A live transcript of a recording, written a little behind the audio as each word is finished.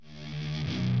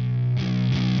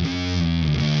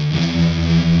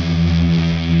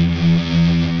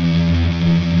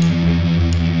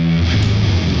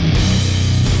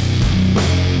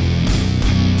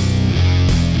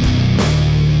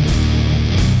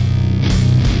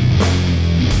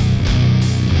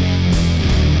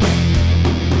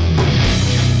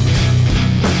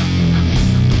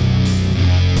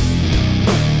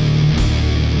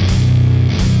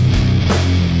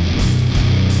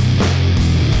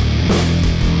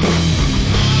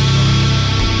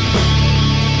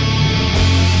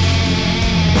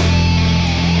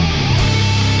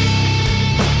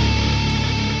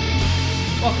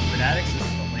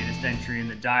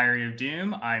Diary of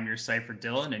Doom. I'm your Cypher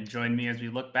Dylan, and join me as we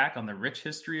look back on the rich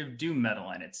history of doom metal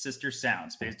and its sister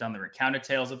sounds based on the recounted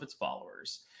tales of its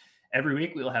followers. Every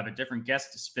week, we will have a different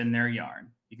guest to spin their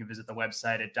yarn. You can visit the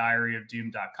website at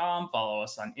diaryofdoom.com, follow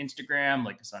us on Instagram,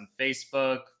 like us on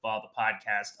Facebook, follow the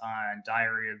podcast on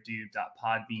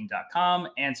diaryofdoom.podbean.com,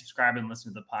 and subscribe and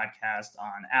listen to the podcast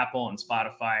on Apple and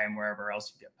Spotify and wherever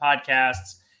else you get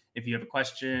podcasts. If you have a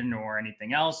question or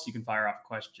anything else, you can fire off a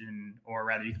question, or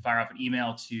rather, you can fire off an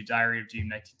email to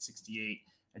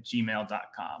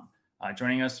diaryofdoom1968@gmail.com.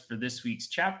 Joining us for this week's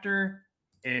chapter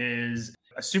is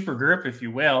a super group, if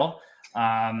you will.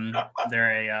 They're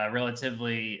a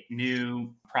relatively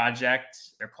new project.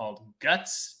 They're called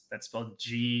Guts. That's spelled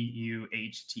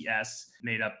Guhts,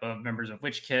 made up of members of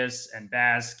Witchkiss and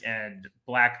Basque and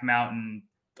Black Mountain.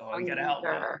 Oh, you gotta help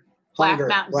me. Black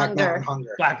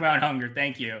Mountain Hunger.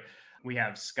 Thank you. We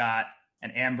have Scott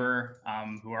and Amber,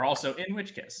 who are also in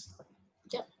Witchkiss.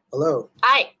 Yep. Hello.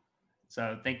 Hi.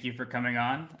 So thank you for coming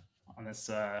on this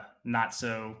not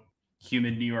so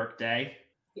humid New York day.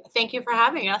 Thank you for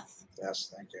having us.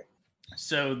 Yes, thank you.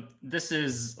 So this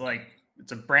is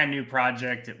it's a brand new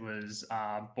project. It was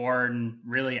born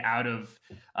really out of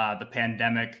the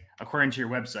pandemic, according to your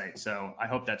website. So I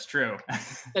hope that's true.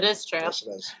 It is true. Yes, it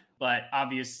is. But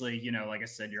obviously, like I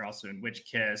said, you're also in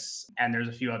Witchkiss, and there's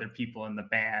a few other people in the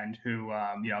band who,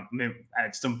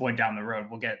 at some point down the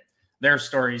road, we'll get their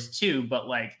stories too. But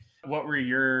what were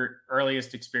your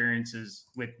earliest experiences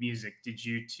with music? Did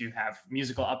you two have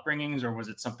musical upbringings, or was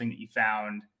it something that you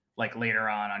found later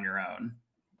on your own?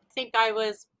 I think I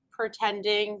was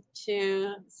pretending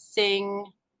to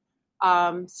sing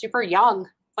super young.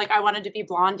 I wanted to be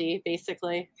Blondie,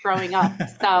 basically, growing up.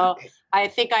 So I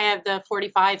think I have the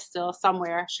 45 still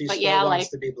somewhere. She still wants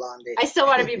to be Blondie. I still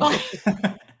want to be Blondie.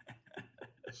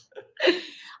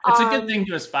 It's a good thing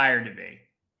to aspire to be.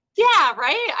 Yeah,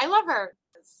 right? I love her.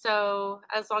 So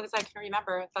as long as I can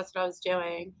remember, that's what I was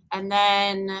doing. And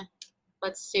then,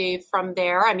 let's see, from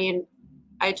there, I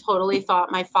totally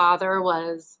thought my father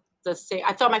was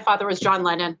I thought my father was John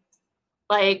Lennon,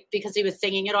 because he was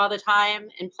singing it all the time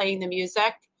and playing the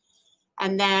music.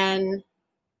 And then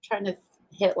trying to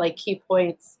hit key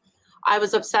points. I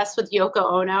was obsessed with Yoko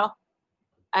Ono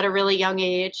at a really young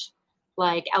age,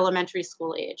 elementary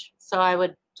school age. So I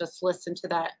would just listen to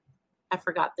that. I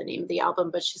forgot the name of the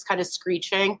album, but she's kind of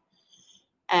screeching.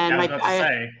 And it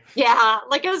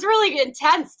was really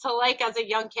intense to as a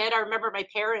young kid. I remember my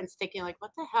parents thinking what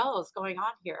the hell is going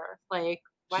on here? Why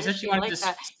she said she wanted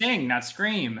to sing, not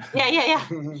scream. Yeah.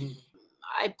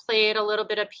 I played a little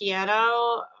bit of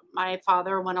piano. My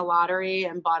father won a lottery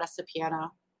and bought us a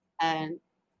piano and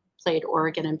played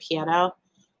organ and piano.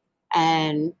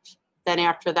 And then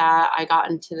after that, I got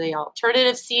into the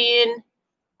alternative scene.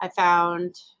 I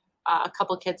found a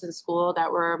couple kids in school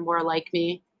that were more like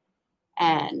me.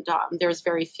 And there's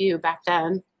very few back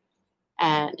then,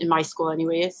 and in my school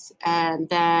anyways. And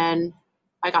then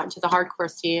I got into the hardcore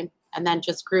scene and then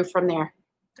just grew from there.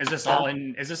 Is this all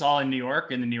in New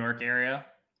York, in the New York area?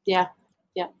 Yeah.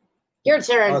 Your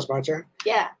turn. Oh, it's my turn?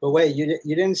 Yeah. But wait, you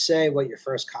didn't say what your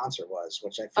first concert was,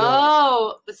 which I feel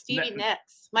it was Stevie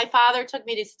Nicks. My father took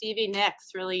me to Stevie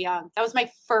Nicks really young. That was my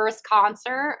first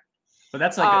concert. But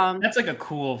that's a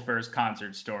cool first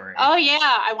concert story. Oh yeah,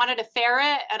 I wanted a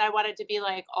ferret, and I wanted to be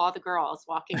all the girls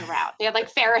walking around. They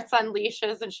had ferrets on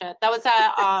leashes and shit. That was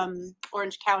at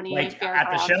Orange County Fairgrounds.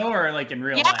 At the show, or in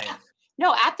real life?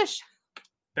 No, at the show.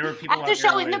 There were people at the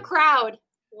show in the crowd.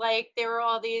 There were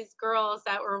all these girls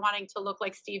that were wanting to look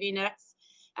like Stevie Nicks,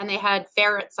 and they had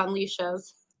ferrets on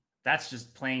leashes. That's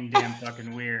just plain damn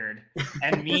fucking weird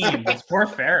and mean. It's poor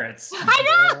ferrets.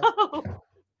 I know.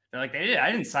 They're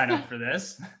I didn't sign up for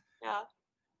this. Yeah.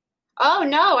 Oh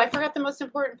no, I forgot the most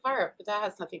important part, but that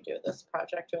has nothing to do with this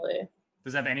project, really.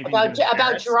 Does that have anything about to do with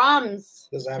about drums?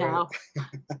 Does that no.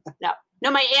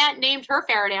 No, my aunt named her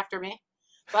ferret after me.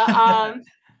 But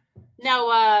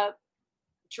no,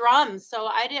 drums. So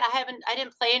I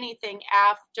didn't play anything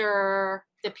after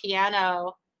the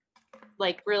piano,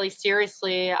 really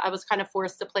seriously. I was kind of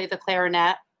forced to play the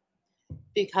clarinet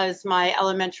because my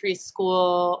elementary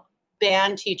school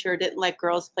band teacher didn't let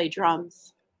girls play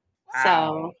drums. Wow.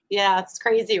 So yeah, it's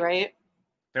crazy, right?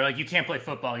 They're you can't play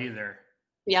football either.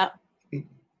 Yep.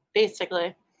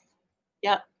 Basically.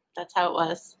 Yep. That's how it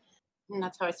was. And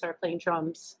that's how I started playing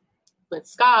drums with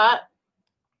Scott.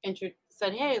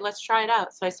 Said, hey, let's try it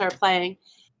out. So I started playing.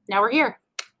 Now we're here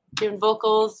doing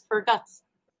vocals for Guts.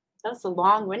 That was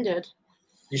long-winded.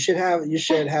 You should have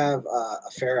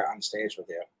a ferret on stage with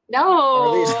you.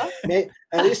 No. Or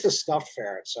at least a stuffed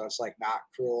ferret, so it's not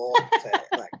cruel.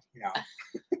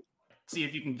 See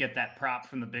if you can get that prop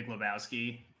from the Big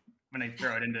Lebowski when they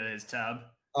throw it into his tub.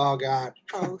 Oh God.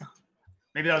 Oh,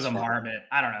 Maybe that was a marmot.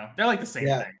 I don't know. They're like the same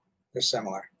thing. They're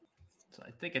similar. So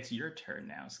I think it's your turn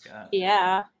now, Scott.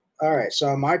 yeah. All right,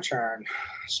 so my turn.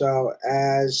 So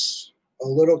as a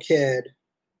little kid,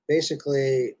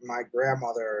 basically my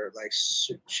grandmother, like,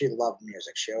 she loved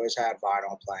music. She always had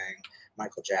vinyl playing,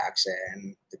 Michael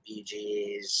Jackson, the Bee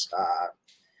Gees,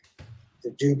 the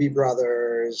Doobie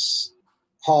Brothers,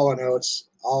 Hall & Oates,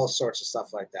 all sorts of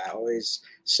stuff like that. Always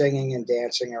singing and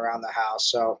dancing around the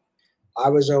house. So I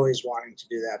was always wanting to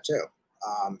do that too.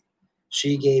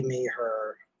 She gave me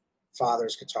her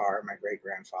father's guitar. My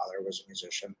great-grandfather was a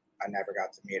musician. I never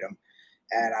got to meet him.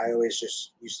 And I always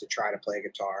just used to try to play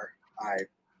guitar. I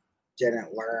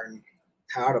didn't learn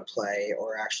how to play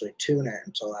or actually tune it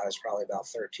until I was probably about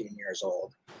 13 years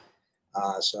old.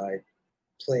 So I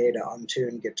played an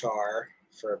untuned guitar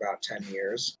for about 10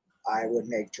 years. I would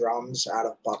make drums out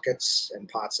of buckets and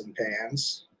pots and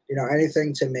pans,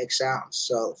 anything to make sounds.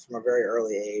 So from a very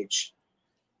early age,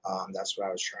 that's what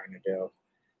I was trying to do.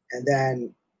 And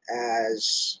then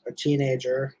as a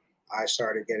teenager, I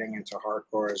started getting into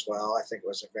hardcore as well. I think it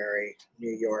was a very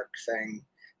New York thing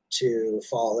to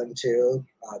fall into,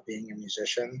 being a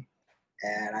musician.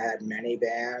 And I had many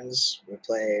bands. We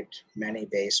played many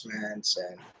basements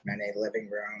and many living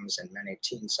rooms and many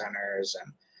teen centers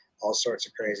and all sorts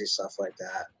of crazy stuff like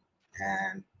that.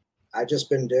 And I've just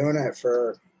been doing it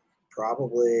for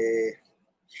probably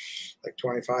like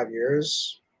 25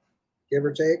 years, give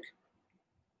or take.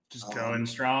 Just going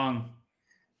strong.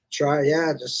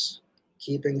 Just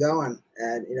keeping going.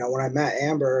 And, when I met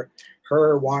Amber,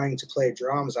 her wanting to play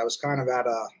drums, I was kind of at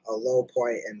a low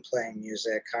point in playing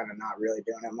music, kind of not really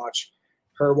doing it much.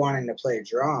 Her wanting to play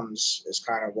drums is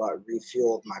kind of what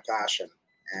refueled my passion.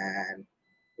 And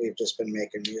we've just been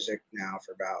making music now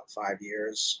for about 5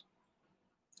 years.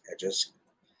 It just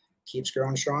keeps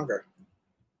growing stronger.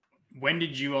 When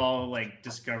did you all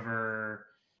discover,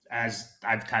 as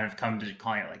I've kind of come to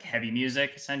calling it, heavy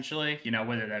music, essentially,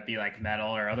 whether that be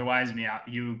metal or otherwise? I mean,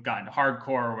 you got into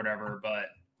hardcore or whatever, but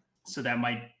so that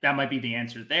might be the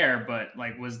answer there. But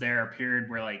was there a period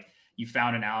where you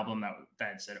found an album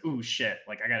that said, "Ooh, shit,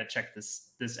 I got to check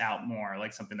this out more,"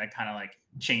 something that kind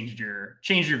of changed your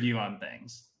view on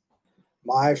things?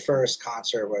 My first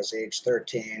concert was age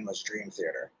 13, was Dream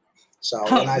Theater. So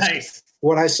nice.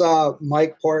 When I saw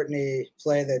Mike Portney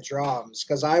play the drums,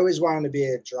 because I always wanted to be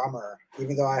a drummer,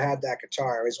 even though I had that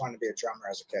guitar, I always wanted to be a drummer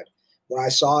as a kid. When I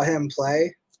saw him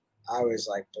play, I was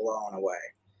blown away.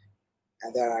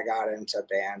 And then I got into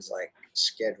bands like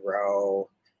Skid Row.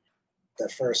 The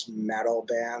first metal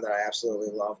band that I absolutely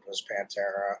loved was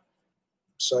Pantera.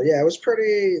 So yeah, it was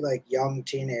pretty young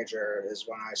teenager is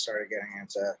when I started getting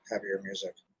into heavier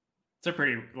music. It's a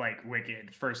pretty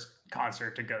wicked first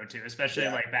concert to go to, especially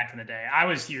back in the day. I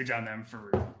was huge on them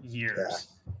for years.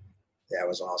 Yeah, it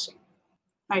was awesome.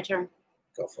 My turn.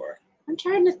 Go for it. I'm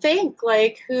trying to think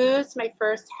who's my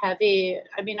first heavy.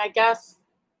 I mean, I guess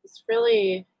it's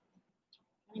really,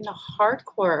 the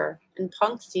hardcore and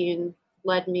punk scene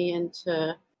led me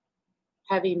into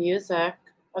heavy music. I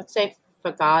would say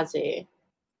Fugazi,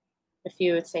 if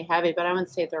you would say heavy, but I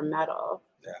wouldn't say they're metal.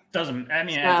 Yeah. It doesn't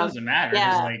matter.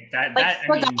 Yeah.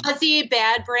 Fugazi,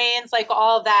 Bad Brains,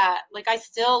 all that. I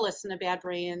still listen to Bad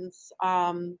Brains.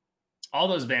 All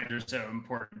those bands are so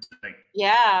important to the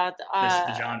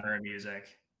genre of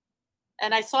music.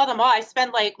 And I saw them all. I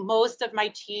spent most of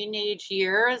my teenage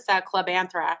years at Club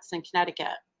Anthrax in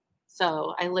Connecticut.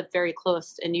 So I lived very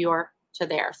close in New York to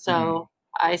there. So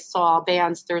I saw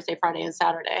bands Thursday, Friday, and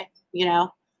Saturday.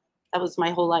 That was my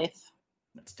whole life.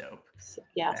 That's dope. So,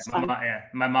 yeah,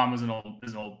 my mom was an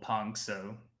old punk,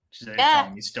 so she's always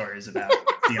telling me stories about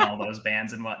seeing all those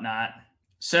bands and whatnot.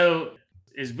 So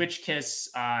is Witch Kiss?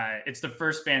 It's the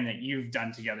first band that you've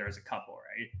done together as a couple,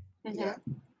 right? Mm-hmm. Yeah.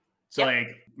 So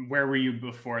where were you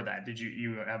before that? Did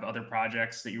you have other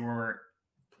projects that you were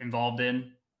involved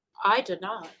in? I did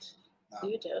not. No.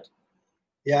 You did.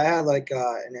 Yeah, I had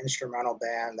an instrumental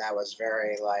band that was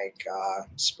very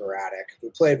sporadic. We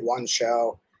played one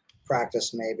show,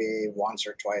 practiced maybe once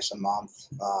or twice a month.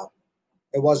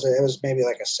 It was maybe a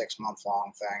 6-month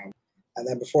long thing. And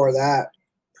then before that,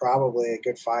 probably a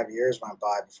good 5 years went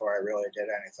by before I really did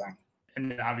anything.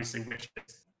 And then obviously Witch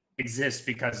Kiss exists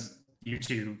because you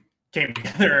two came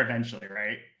together eventually,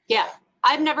 right? Yeah.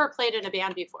 I've never played in a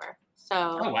band before.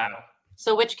 So Oh wow.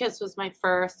 So Witch Kiss was my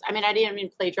first. I mean, I didn't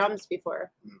even play drums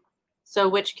before. So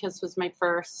Witch Kiss was my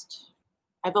first.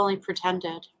 I've only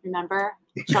pretended, remember?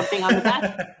 Jumping on the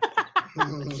bed.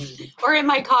 Or in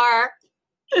my car.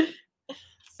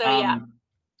 So yeah.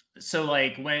 So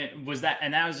like when was that?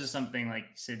 And that was just something like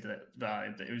you said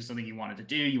that it was something you wanted to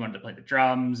do. You wanted to play the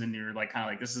drums, and you were like kind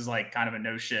of like this is like kind of a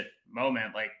no shit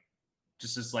moment. Like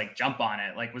just like jump on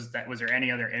it. Like was there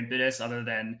any other impetus other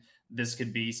than this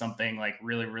could be something like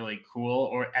really really cool?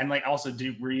 Or and like also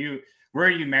were you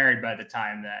married by the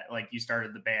time that like you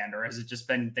started the band, or has it just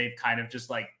been they've kind of just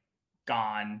like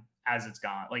gone as it's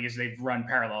gone, like as they've run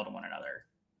parallel to one another?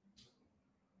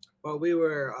 Well, we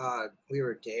were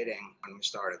dating when we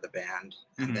started the band,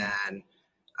 and then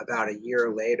about a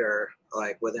year later,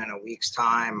 like within a week's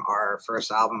time, our first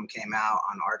album came out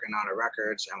on Argonauta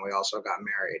Records, and we also got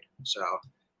married. So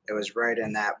it was right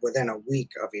in that within a week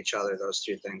of each other, those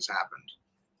two things happened.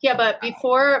 Yeah, but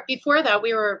before that,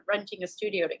 we were renting a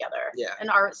studio together. Yeah, an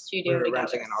art studio. We were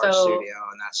renting an art studio,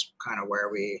 and that's kind of where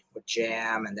we would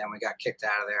jam. And then we got kicked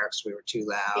out of there because we were too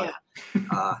loud.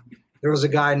 Yeah. There was a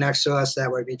guy next to us that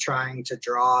would be trying to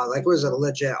draw, like it was a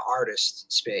legit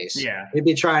artist space. Yeah. We'd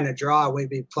be trying to draw, we'd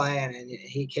be playing, and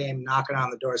he came knocking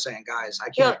on the door saying, "Guys, I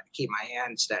can't keep my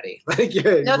hand steady." Like,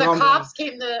 no, the cops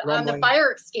came on the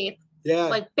fire escape. Yeah.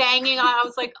 Like banging on. I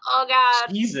was like, oh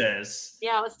God. Jesus.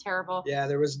 Yeah, it was terrible. Yeah,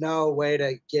 there was no way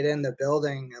to get in the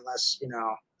building unless,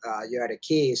 you had a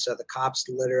key. So the cops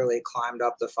literally climbed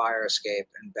up the fire escape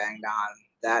and banged on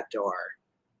that door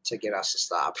to get us to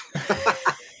stop.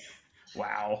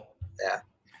 Wow. Yeah.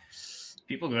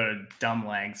 People go to dumb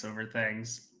lengths over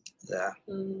things. Yeah.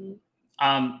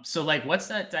 So like, what's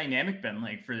that dynamic been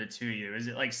like for the two of you? Is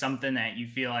it like something that you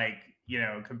feel like,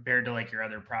 compared to like your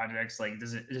other projects, like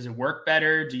does it work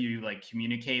better? Do you like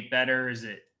communicate better? Is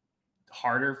it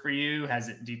harder for you?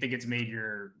 Do you think it's made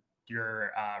your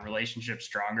relationship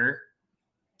stronger?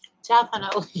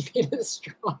 Definitely made it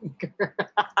stronger.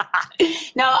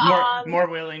 No, more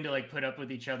willing to like put up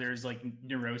with each other's like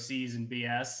neuroses and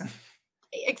BS.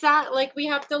 Exactly. Like we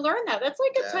have to learn that. That's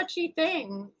like a touchy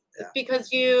thing because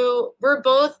we're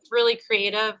both really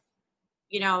creative,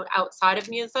 outside of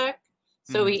music.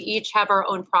 So we each have our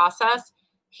own process.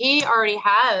 You've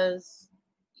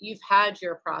had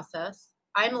your process.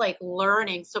 I'm like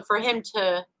learning. So for him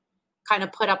to kind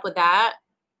of put up with that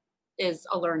is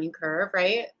a learning curve,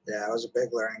 right? Yeah, it was a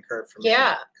big learning curve for me.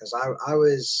 Yeah. Because I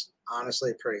was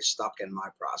honestly pretty stuck in my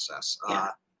process. Yeah.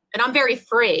 And I'm very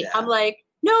free. Yeah. I'm like,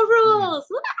 no rules,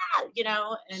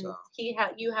 and so,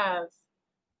 you have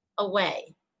a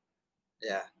way.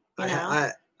 Yeah.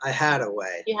 I had a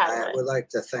way. I would like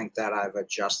to think that I've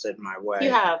adjusted my way. You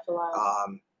have a lot.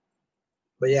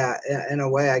 But yeah, in a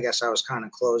way, I guess I was kind of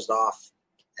closed off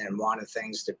and wanted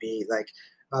things to be like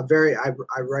I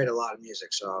write a lot of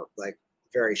music, so like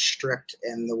very strict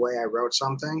in the way I wrote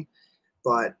something,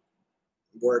 but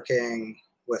working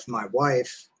with my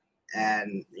wife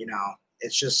and,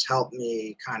 it's just helped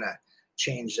me kind of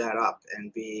change that up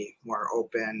and be more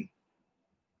open.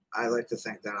 I like to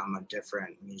think that I'm a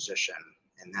different musician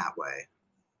in that way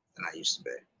than I used to be.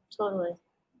 Totally.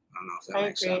 I don't know if that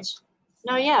makes sense.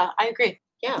 No, yeah, I agree.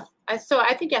 Yeah. So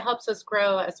I think it helps us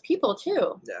grow as people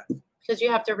too. Yeah. Because you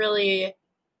have to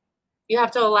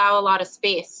allow a lot of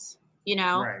space,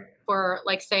 right. For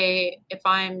like, say, if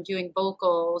I'm doing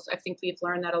vocals, I think we've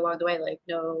learned that along the way. Like,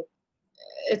 no,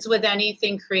 it's with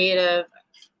anything creative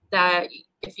that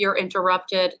if you're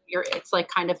interrupted, it's like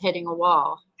kind of hitting a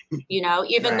wall,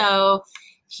 even though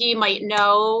he might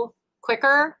know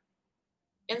quicker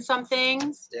in some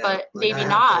things, but like maybe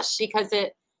not because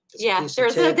there's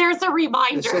a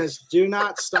reminder. It says, "Do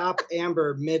not stop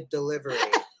Amber mid-delivery."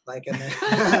 Like,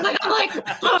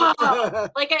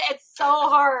 it's so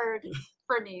hard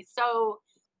for me. So,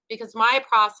 because my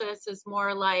process is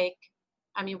more like,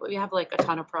 we have like a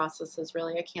ton of processes,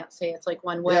 really. I can't say it's like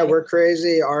one way. Yeah, we're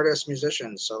crazy artists,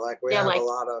 musicians. So like we have a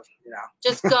lot of,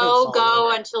 just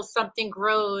go until something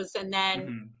grows. And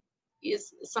then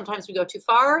sometimes we go too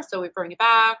far, so we bring it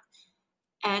back.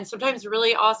 And sometimes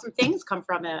really awesome things come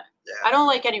from it. Yeah. I don't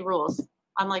like any rules.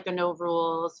 I'm like a no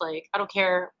rules. Like, I don't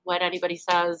care what anybody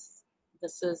says.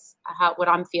 This is what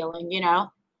I'm feeling,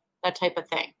 that type of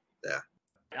thing. Yeah.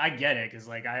 I get it because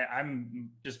like I'm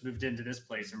just moved into this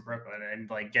place in Brooklyn and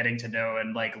like getting to know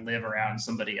and like live around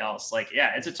somebody else. Like,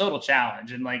 yeah, it's a total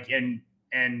challenge and like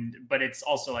but it's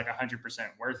also like 100%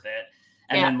 worth it.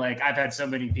 And then like I've had so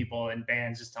many people in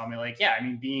bands just tell me like, yeah,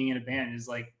 being in a band is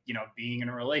like, being in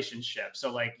a relationship.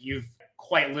 So like you've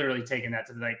quite literally taken that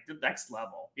to like the next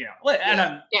level,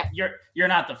 and you're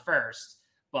not the first,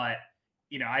 but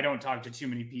I don't talk to too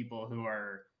many people who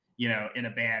are, in a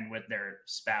band with their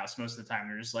spouse. Most of the time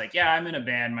they're just like, yeah, I'm in a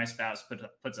band. My spouse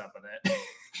puts up with it.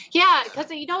 Yeah. Cause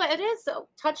it is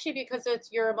touchy because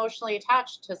you're emotionally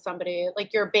attached to somebody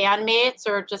like your bandmates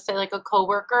or just say like a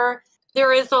coworker.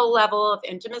 There is a level of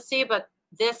intimacy, but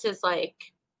this is like,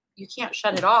 you can't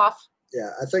shut it off.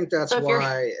 Yeah, I think that's So if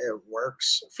why it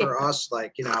works for us.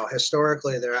 Like,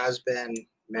 historically there has been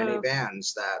many Mm.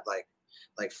 bands that like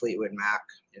Fleetwood Mac,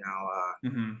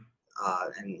 Mm-hmm.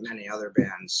 and many other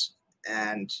bands.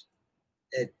 And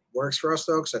it works for us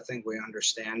though, because I think we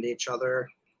understand each other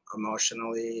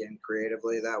emotionally and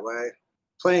creatively that way.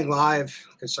 Playing live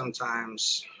could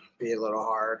sometimes be a little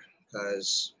hard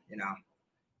because,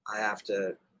 I have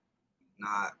to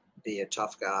not be a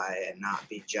tough guy and not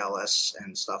be jealous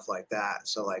and stuff like that.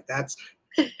 So like that's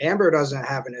Amber doesn't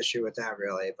have an issue with that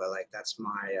really, but like that's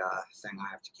my thing I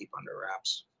have to keep under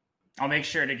wraps. I'll make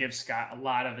sure to give Scott a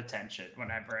lot of attention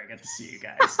whenever I get to see you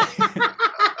guys.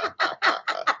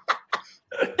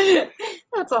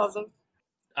 That's awesome.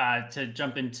 To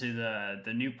jump into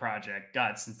the new project,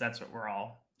 Guts, since that's what we're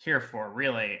all here for,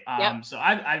 really. Yep. So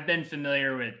I've been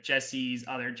familiar with Jesse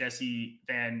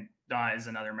Van Dawn is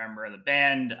another member of the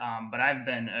band, but I've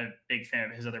been a big fan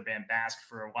of his other band, Basque,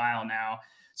 for a while now.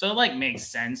 So it like makes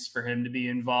sense for him to be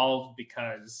involved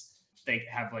because they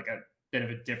have like a bit of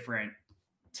a different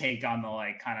take on the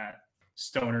like kind of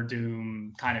stoner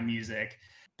doom kind of music.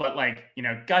 But like,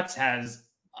 Guts has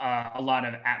a lot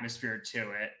of atmosphere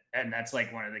to it. And that's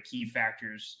like one of the key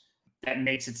factors that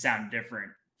makes it sound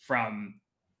different from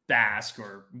Basque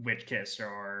or Witch Kiss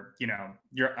or,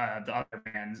 the other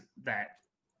bands that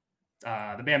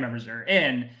the band members are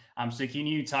in. So can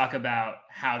you talk about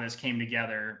how this came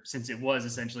together, since it was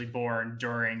essentially born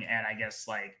during and I guess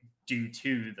like due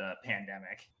to the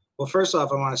pandemic? Well, first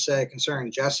off, I want to say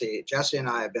concerning Jesse and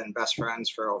I have been best friends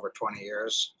for over 20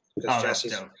 years. Because that's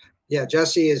dope. Yeah,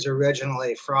 Jesse is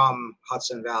originally from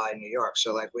Hudson Valley, New York.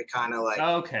 So like we kind of like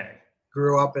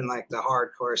grew up in like the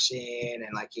hardcore scene,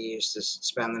 and like he used to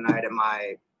spend the night at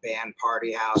my band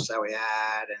party house that we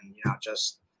had, and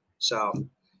just so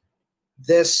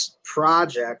this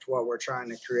project, what we're trying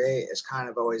to create, has kind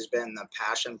of always been the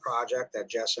passion project that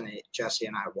Jesse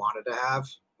and I wanted to have.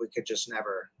 We could just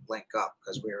never link up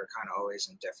because we were kind of always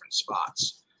in different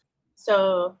spots.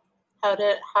 So how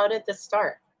did this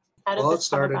start? Well, it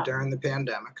started during the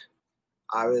pandemic.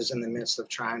 I was in the midst of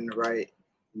trying to write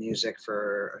music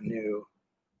for a new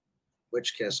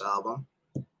Witch Kiss album,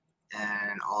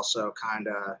 and also kind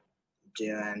of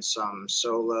doing some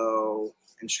solo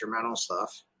instrumental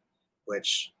stuff,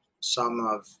 which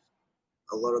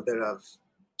a little bit of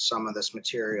some of this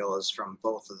material is from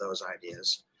both of those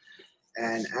ideas.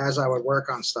 And as I would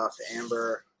work on stuff,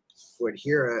 Amber would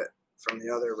hear it from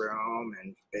the other room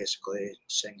and basically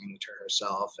singing to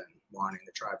herself and wanting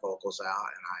to try vocals out,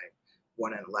 and I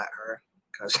wouldn't let her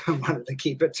because I wanted to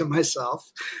keep it to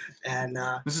myself. And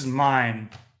this is mine.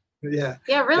 Yeah,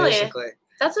 really. Basically.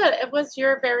 It was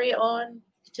your very own,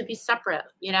 to be separate,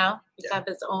 to have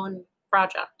its own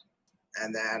project.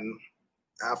 And then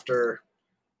after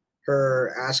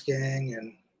her asking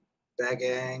and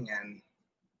begging, and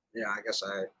I guess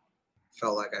I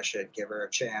felt like I should give her a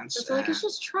chance. It's like, let's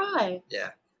just try. Yeah.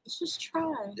 Let's just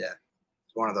try. Yeah.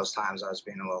 It's one of those times I was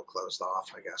being a little closed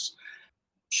off, I guess.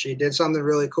 She did something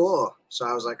really cool. So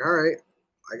I was like, all right,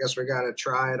 I guess we got to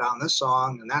try it on this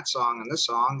song and that song and this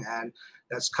song. And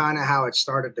that's kind of how it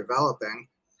started developing.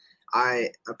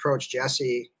 I approached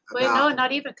Jesse. Wait, no,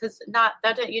 not even, because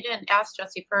you didn't ask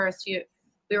Jesse first.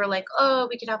 We were like, oh,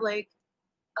 we could have like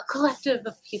a collective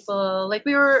of people. Like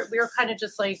we were kind of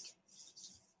just like,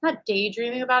 not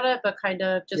daydreaming about it, but kind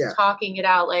of just talking it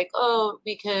out. Like, oh,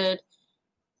 we could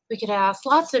ask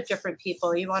lots of different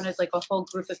people. You wanted like a whole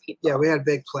group of people. Yeah, we had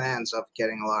big plans of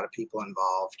getting a lot of people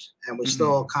involved, and we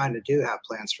still kind of do have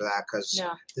plans for that because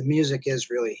the music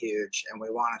is really huge, and we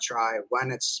want to try,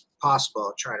 when it's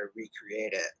possible, try to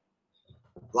recreate it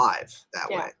live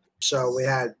that way. So we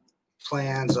had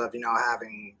plans of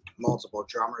having multiple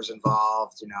drummers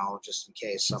involved, just in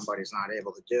case somebody's not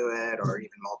able to do it, or even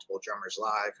multiple drummers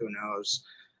live, who knows,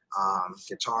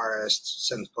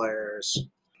 guitarists, synth players,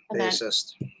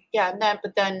 bassist.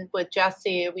 But then with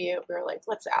Jesse, we were like,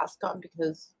 let's ask him,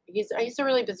 because he's a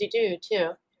really busy dude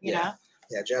too, you know?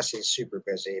 Yeah, Jesse's super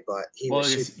busy, but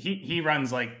he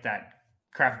runs like that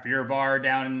craft beer bar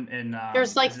down in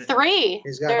there's like three.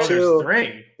 He's got two. There's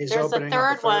three. There's a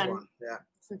third one. Yeah.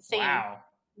 It's insane. Wow.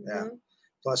 Yeah.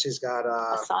 Plus he's got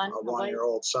a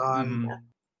 1-year-old son. Mm-hmm.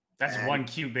 That's one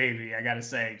cute baby, I gotta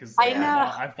say, because I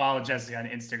know. I follow Jesse on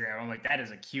Instagram. I'm like, that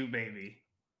is a cute baby.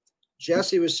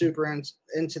 Jesse was super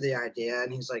into the idea,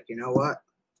 and he's like, you know what?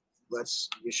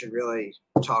 You should really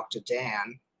talk to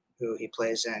Dan, who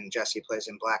Jesse plays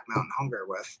in Black Mountain Hunger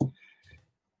with,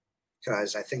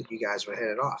 because I think you guys would hit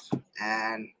it off.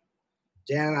 And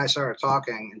Dan and I started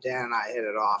talking, and Dan and I hit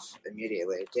it off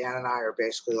immediately. Dan and I are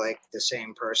basically like the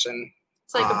same person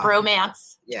It's like a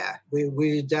bromance. Yeah,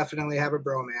 we definitely have a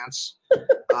bromance.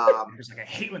 Just like, I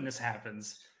hate when this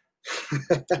happens.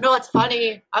 No, it's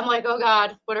funny. I'm like, oh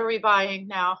God, what are we buying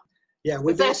now? Yeah,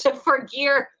 we for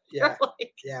gear. Yeah,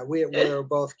 like... yeah, we're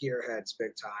both gearheads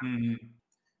big time. Mm-hmm.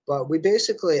 But we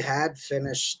basically had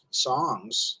finished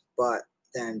songs, but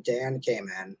then Dan came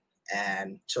in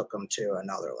and took them to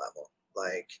another level.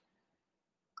 Like,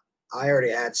 I already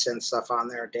had synth stuff on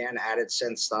there. Dan added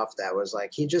synth stuff that was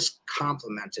like, he just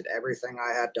complemented everything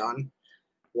I had done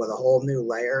with a whole new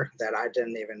layer that I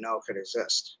didn't even know could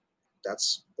exist.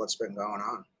 That's what's been going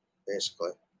on,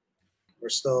 basically. We're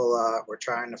still we're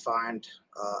trying to find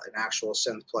an actual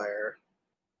synth player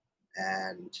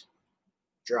and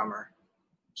drummer,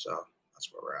 so that's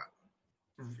where we're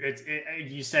at.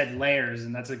 You said layers,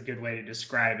 and that's a good way to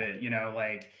describe it. You know,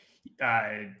 like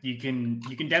you can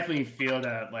definitely feel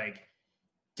that, like,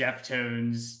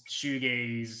 Deftones,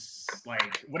 shoegaze,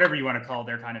 like whatever you want to call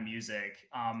their kind of music.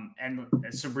 And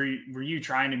so were you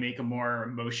trying to make a more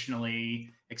emotionally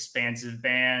expansive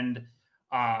band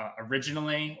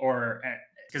originally, or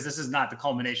because this is not the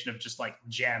culmination of just like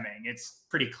jamming? It's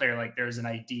pretty clear like there's an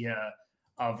idea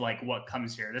of like what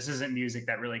comes here. This isn't music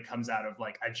that really comes out of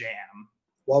like a jam.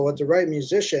 Well, with the right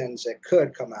musicians, it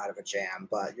could come out of a jam,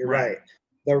 but you're right.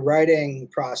 The writing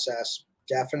process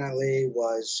definitely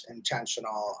was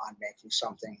intentional on making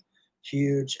something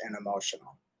huge and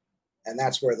emotional. And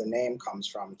that's where the name comes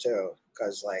from too,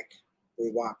 because like we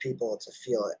want people to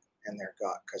feel it in their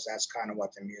gut, because that's kind of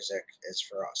what the music is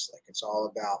for us. Like, it's all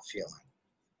about feeling.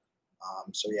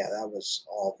 So yeah, that was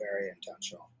all very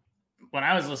intentional. When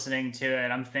I was listening to it,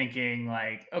 I'm thinking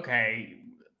like, okay,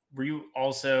 were you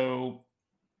also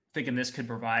thinking this could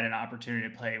provide an opportunity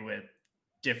to play with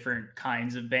different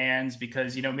kinds of bands?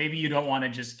 Because, you know, maybe you don't want to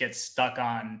just get stuck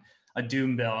on a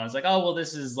doom bill and it's like, oh, well,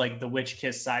 this is like the Witch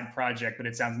Kiss side project, but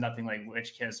it sounds nothing like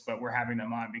Witch Kiss, but we're having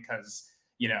them on because,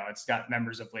 you know, it's got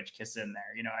members of Witch Kiss in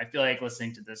there. You know, I feel like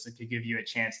listening to this, it could give you a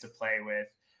chance to play with,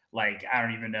 like, I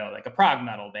don't even know, like a prog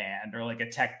metal band or like a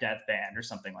tech death band or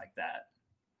something like that.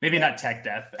 Maybe not tech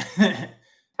death.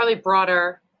 Probably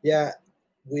broader. Yeah,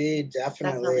 we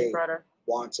definitely broader.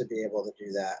 Want to be able to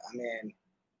do that. I mean,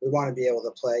 we want to be able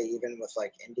to play even with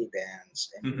like indie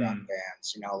bands, indie rock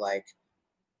bands, you know, like,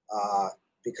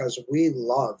 because we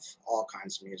love all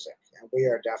kinds of music and we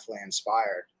are definitely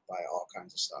inspired by all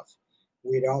kinds of stuff.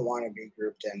 We don't want to be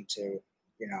grouped into,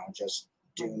 you know, just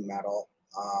doom metal.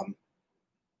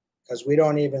 Because we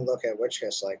don't even look at Witch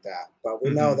Kiss like that, but we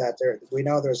know that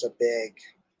there's a big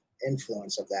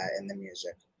influence of that in the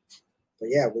music. But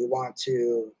yeah, we want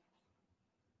to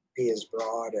be as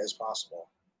broad as possible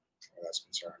where that's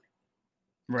concerned.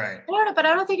 Right. But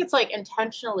I don't think it's like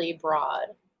intentionally broad.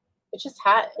 It just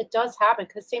it does happen,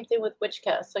 because same thing with Witch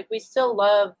Kiss. Like, we still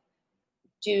love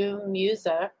doom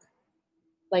music,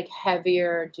 like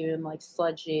heavier doom, like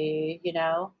sludgy, you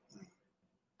know.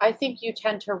 I think you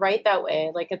tend to write that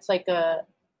way. Like, it's like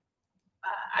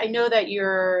I know that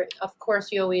of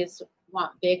course you always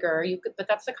want bigger, but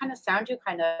that's the kind of sound you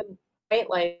kind of, right?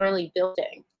 Like, really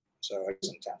building. So it's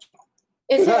intentional.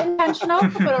 Is it intentional?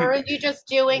 Or are you just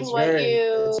doing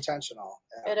it's intentional.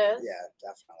 It is? Yeah,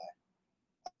 definitely.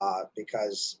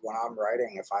 Because when I'm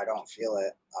writing, if I don't feel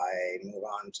it, I move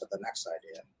on to the next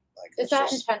idea. Like, is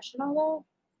that intentional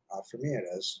though? For me, it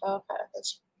is. Okay.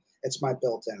 It's my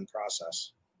built-in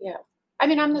process. Yeah. I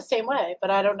mean, I'm the same way,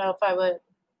 but I don't know if I would,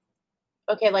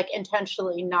 like,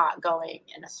 intentionally not going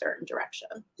in a certain direction.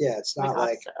 Yeah, it's not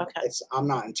like, okay. I'm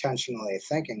not intentionally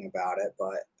thinking about it,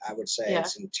 but I would say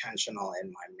it's intentional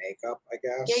in my makeup, I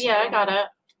guess. Yeah, I got it.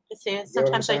 I see it.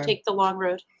 Sometimes I take the long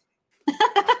road.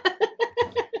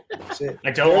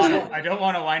 I don't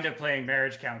want to wind up playing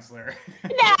marriage counselor.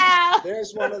 No.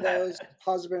 There's one of those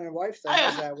husband and wife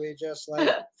things that we just like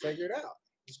figured out.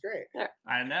 It's great.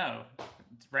 I know.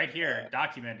 It's right here,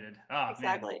 documented. Oh,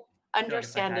 exactly. Man.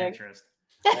 Understanding.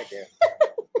 Thank you.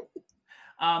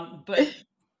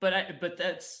 But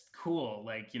that's cool.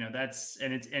 Like, you know, it's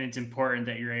important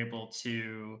that you're able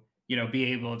to, you know, be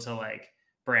able to like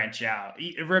branch out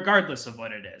regardless of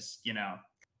what it is, you know.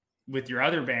 With your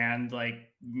other band,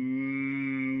 like,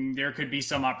 there could be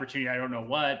some opportunity. I don't know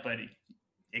what, but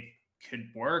it could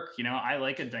work. You know, I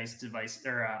like a nice device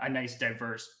or a nice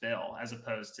diverse bill as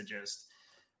opposed to just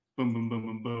boom, boom, boom,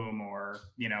 boom, boom, or,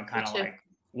 you know, kind of like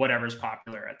whatever's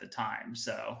popular at the time.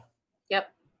 So,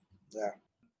 yep. Yeah.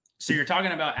 So you're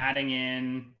talking about adding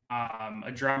in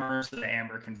a drummer so that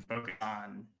Amber can focus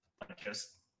on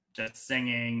just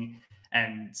singing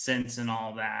and synths and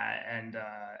all that,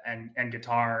 and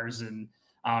guitars, and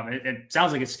it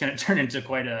sounds like it's going to turn into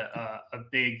quite a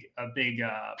big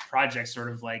project.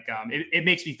 Sort of like it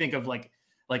makes me think of like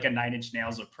like a Nine Inch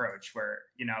Nails approach where,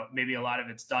 maybe a lot of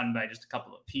it's done by just a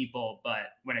couple of people, but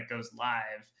when it goes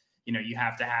live, you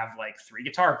have to have like 3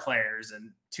 guitar players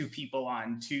and 2 people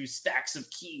on 2 stacks of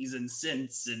keys and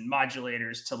synths and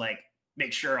modulators to like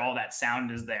make sure all that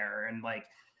sound is there. And like,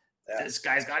 this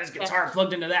guy's got his guitar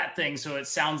plugged into that thing, so it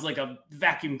sounds like a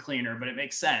vacuum cleaner, but it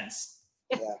makes sense.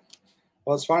 Yeah.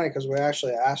 Well, it's funny because we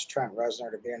actually asked Trent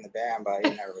Reznor to be in the band, but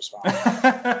he never responded.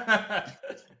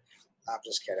 I'm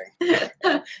just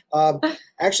kidding.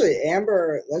 Actually,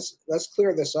 Amber, let's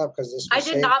clear this up because this. I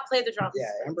did not play the drums.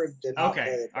 Yeah, Amber did not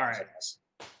play the drums. All right. In this.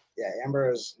 Yeah,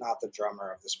 Amber is not the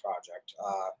drummer of this project.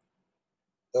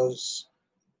 Those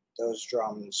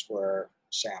drums were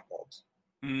sampled.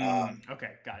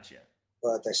 Okay, gotcha.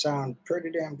 But they sound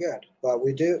pretty damn good. But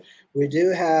we do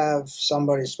have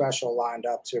somebody special lined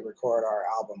up to record our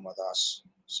album with us,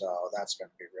 so that's going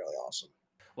to be really awesome.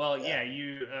 Well, yeah,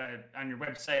 you on your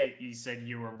website you said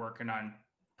you were working on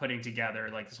putting together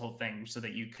like this whole thing so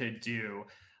that you could do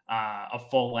a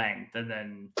full length, and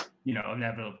then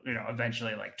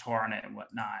eventually like tour on it and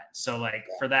whatnot. So like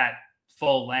for that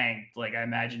full length, like I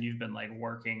imagine you've been like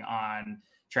working on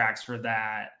tracks for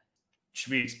that.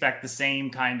 Should we expect the same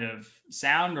kind of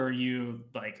sound, or are you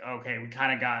like, okay, we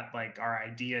kind of got like our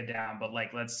idea down, but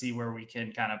like, let's see where we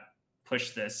can kind of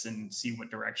push this and see what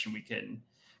direction we can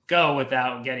go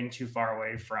without getting too far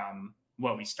away from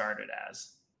what we started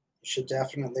as? You should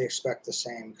definitely expect the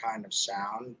same kind of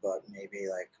sound, but maybe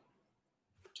like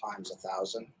times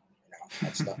 1,000.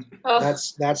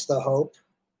 That's the hope.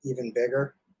 Even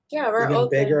bigger. Yeah, we're even open.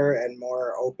 Bigger and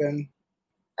more open.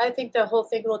 I think the whole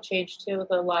thing will change too with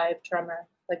a live drummer,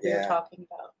 like we were talking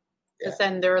about. Because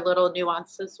then there are little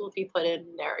nuances will be put in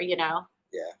there,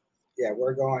 Yeah,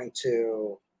 we're going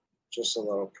to, just a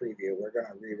little preview, we're going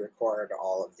to re-record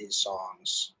all of these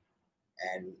songs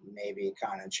and maybe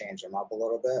kind of change them up a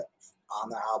little bit on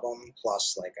the album,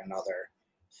 plus like another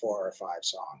 4 or 5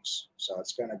 songs. So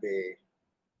it's going to be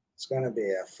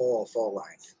a full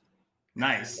length.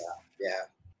 Nice. And, yeah.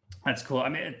 That's cool. I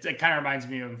mean, it kind of reminds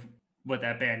me of what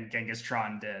that band Genghis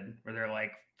Tron did, where their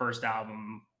like first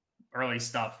album, early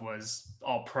stuff was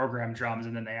all programmed drums,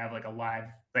 and then they have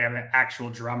an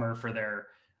actual drummer for their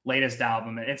latest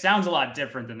album. And it sounds a lot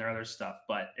different than their other stuff,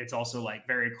 but it's also like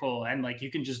very cool. And like,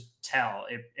 you can just tell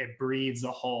it breathes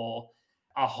a whole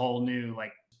new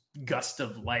like gust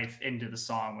of life into the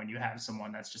song when you have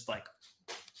someone that's just like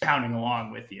pounding along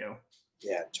with you.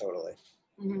 Yeah, totally.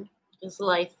 Mm-hmm. It's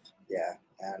life. Yeah.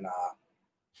 And,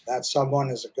 that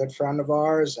someone is a good friend of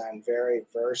ours and very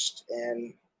versed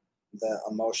in the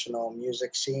emotional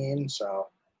music scene. So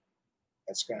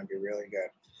it's going to be really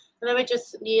good. And then we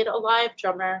just need a live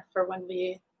drummer for when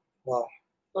well,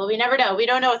 we never know. We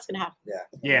don't know what's going to happen.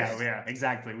 Yeah,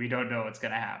 exactly. We don't know what's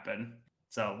going to happen.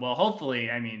 So, well,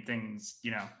 hopefully, I mean, things,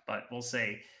 but we'll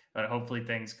see. But hopefully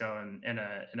things go in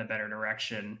a better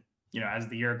direction, as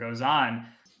the year goes on.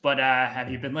 But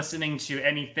have you been listening to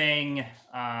anything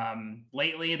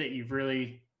lately that you've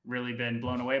really, really been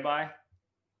blown away by?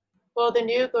 Well, the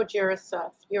new Gojira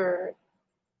stuff, you're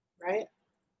right?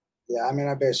 Yeah, I mean,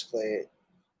 I basically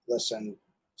listened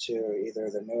to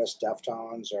either the newest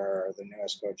Deftones or the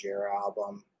newest Gojira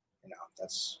album.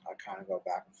 I kind of go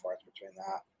back and forth between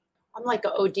that. I'm like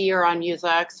an ODer on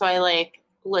music, so I like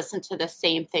listen to the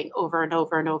same thing over and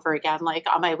over and over again, like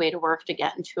on my way to work to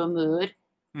get into a mood.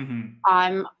 Mm-hmm.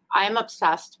 I'm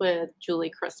obsessed with Julie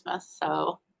Christmas,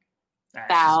 so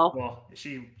Bow.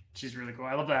 She's cool. She's really cool.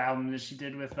 I love that album that she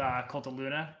did with Cult of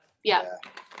Luna. Yeah.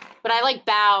 But I like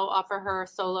Bow off of her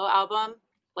solo album.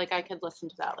 Like I could listen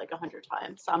to that like 100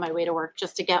 times on my way to work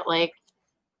just to get like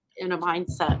in a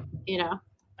mindset, I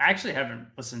actually haven't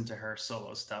listened to her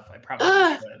solo stuff. I probably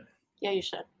should. Yeah, you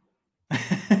should.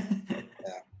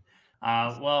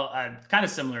 Kind of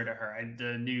similar to her.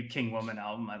 The new King Woman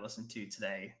album I listened to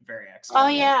today. Very excellent. Oh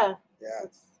yeah. Yeah.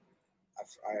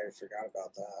 I forgot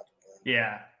about that.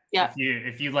 Yeah. Yeah.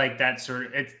 If you like that sort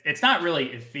of, it's not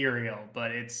really ethereal,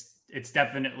 but it's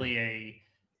definitely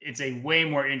it's a way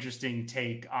more interesting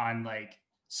take on like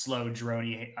slow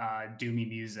droney doomy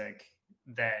music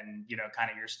than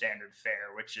kind of your standard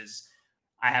fare, which is,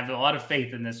 I have a lot of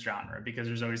faith in this genre because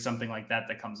there's always something like that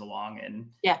comes along and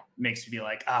makes me be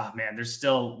like, man,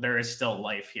 there is still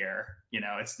life here.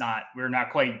 We're not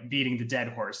quite beating the dead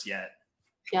horse yet.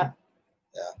 Yeah.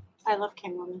 I love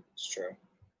King Woman. It's true.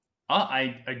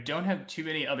 I don't have too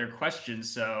many other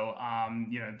questions. So,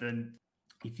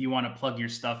 if you want to plug your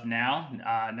stuff now,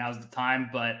 now's the time.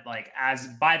 But like,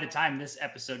 by the time this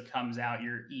episode comes out,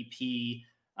 your EP,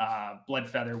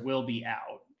 Bloodfeather, will be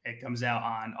out. It comes out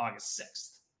on August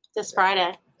 6th. This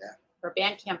Friday. Yeah. Or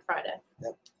Bandcamp Friday.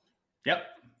 Yep.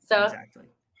 So exactly.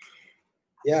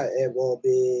 Yeah, it will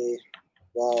be,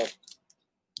 well,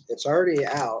 it's already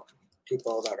out,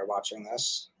 people that are watching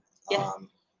this, Yeah.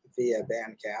 via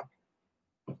Bandcamp.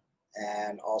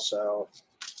 And also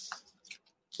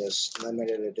this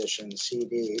limited edition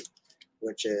CD,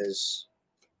 which is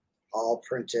all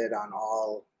printed on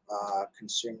all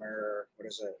consumer,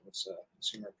 what's a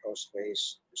consumer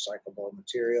post-waste recyclable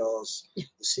materials. The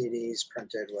CDs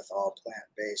printed with all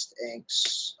plant-based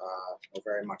inks. We're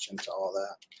very much into all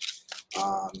that.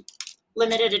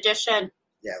 Limited edition.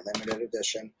 Yeah, limited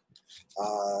edition.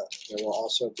 There will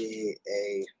also be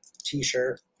a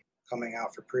t-shirt coming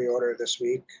out for pre-order this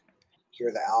week.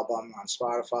 Hear the album on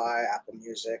Spotify, Apple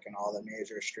Music, and all the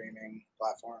major streaming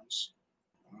platforms.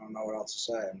 I don't know what else to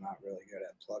say. I'm not really good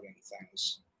at plugging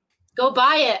things. Go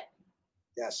buy it.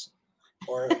 Yes.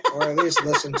 Or at least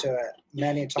listen to it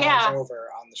many times over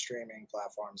on the streaming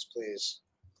platforms, please.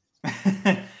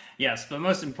 Yes, but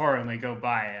most importantly, go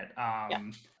buy it.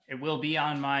 It will be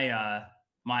on my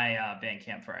my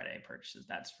Bandcamp Friday purchases.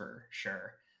 That's for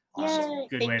sure. Yay,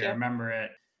 good way to remember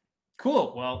it.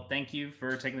 Cool. Well, thank you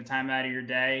for taking the time out of your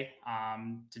day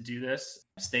to do this.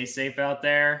 Stay safe out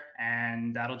there,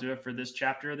 and that'll do it for this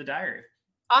chapter of the diary.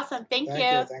 Awesome. Thank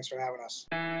you. Thanks for having us.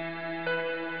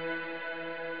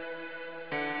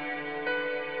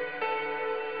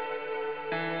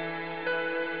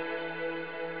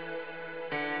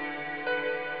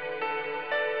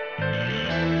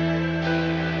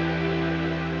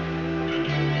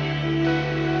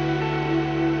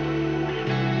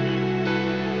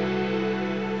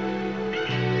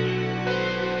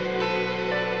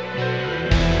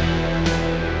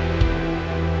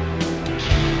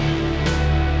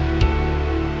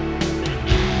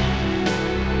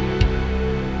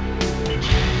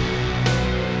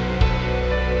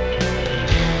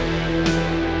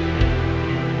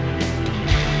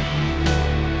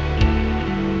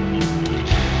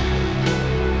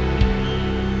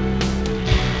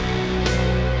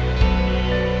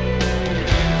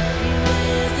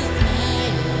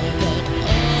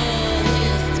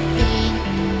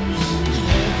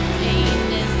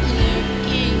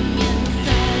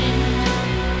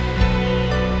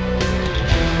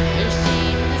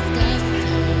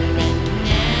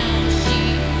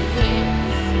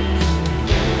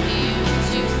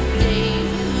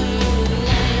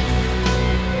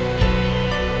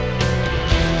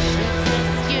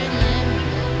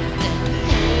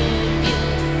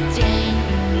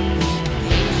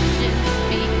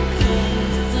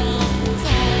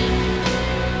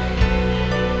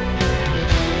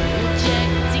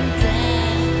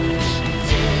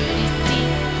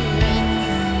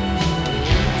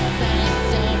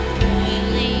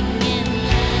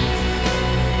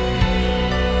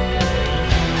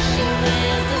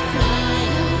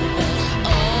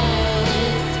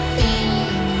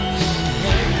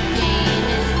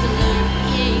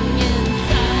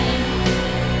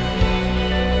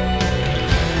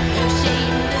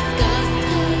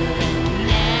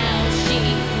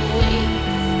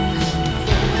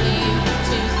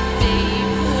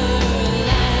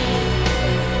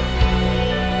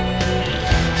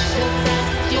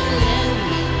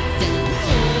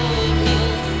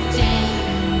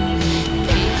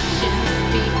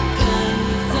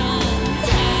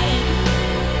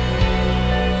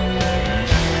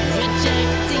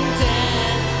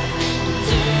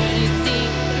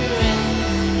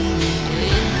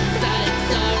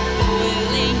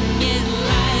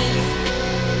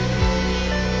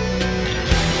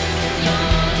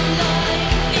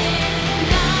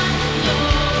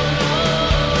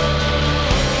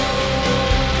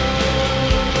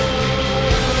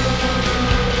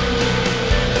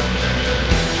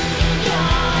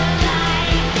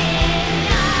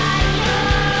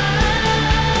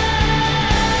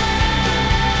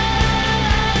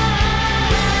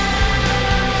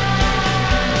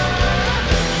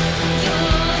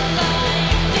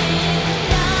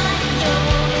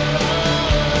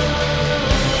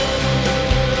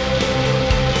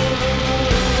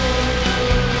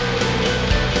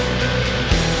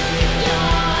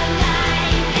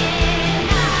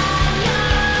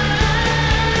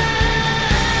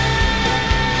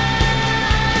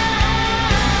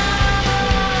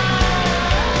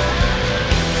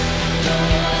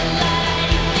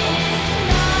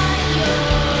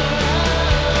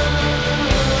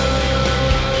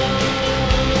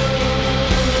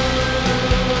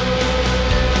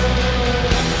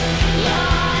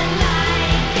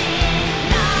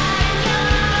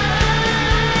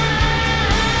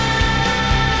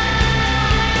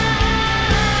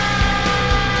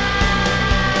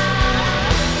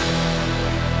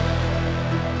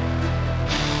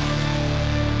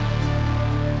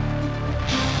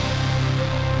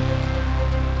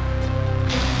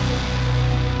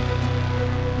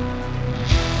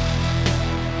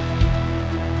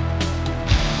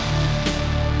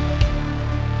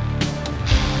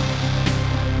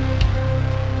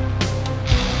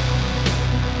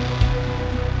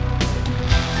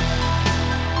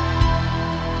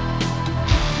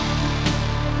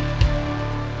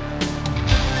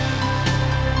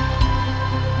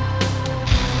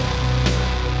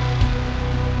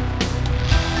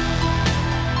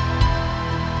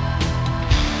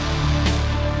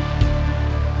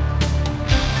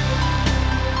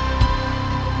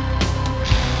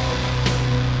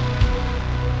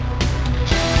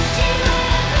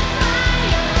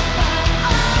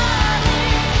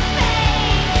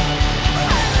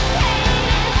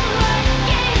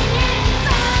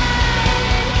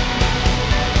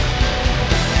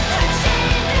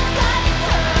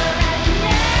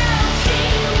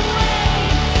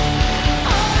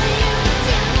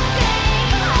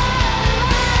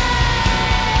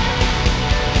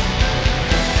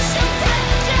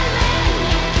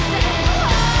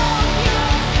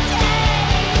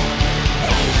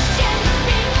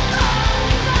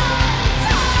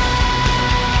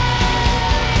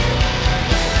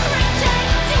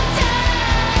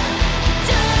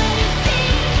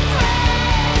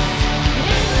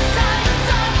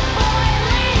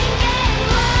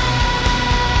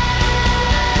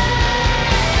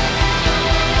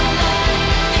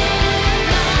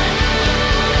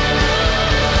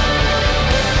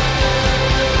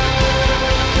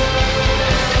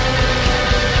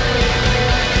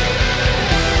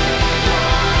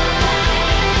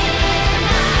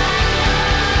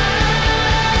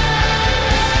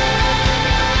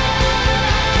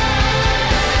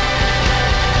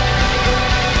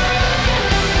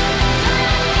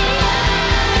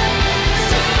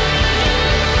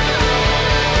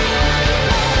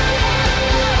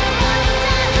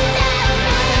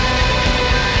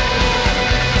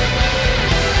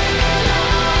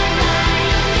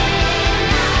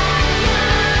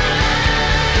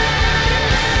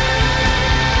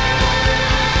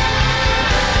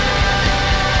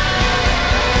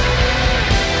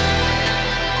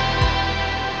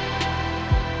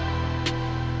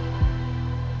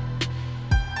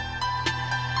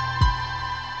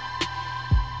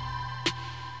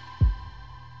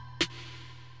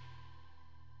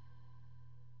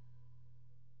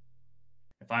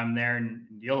 if I'm there, and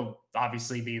you'll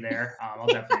obviously be there, I'll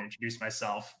definitely introduce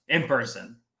myself in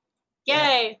person.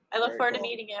 Yay! I look Very forward to cool.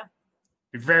 meeting you.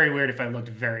 It'd be very weird if I looked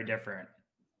very different.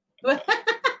 Like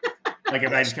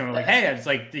if I just come like, hey, it's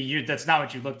like that's not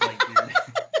what you looked like, dude.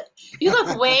 You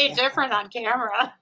look way different on camera.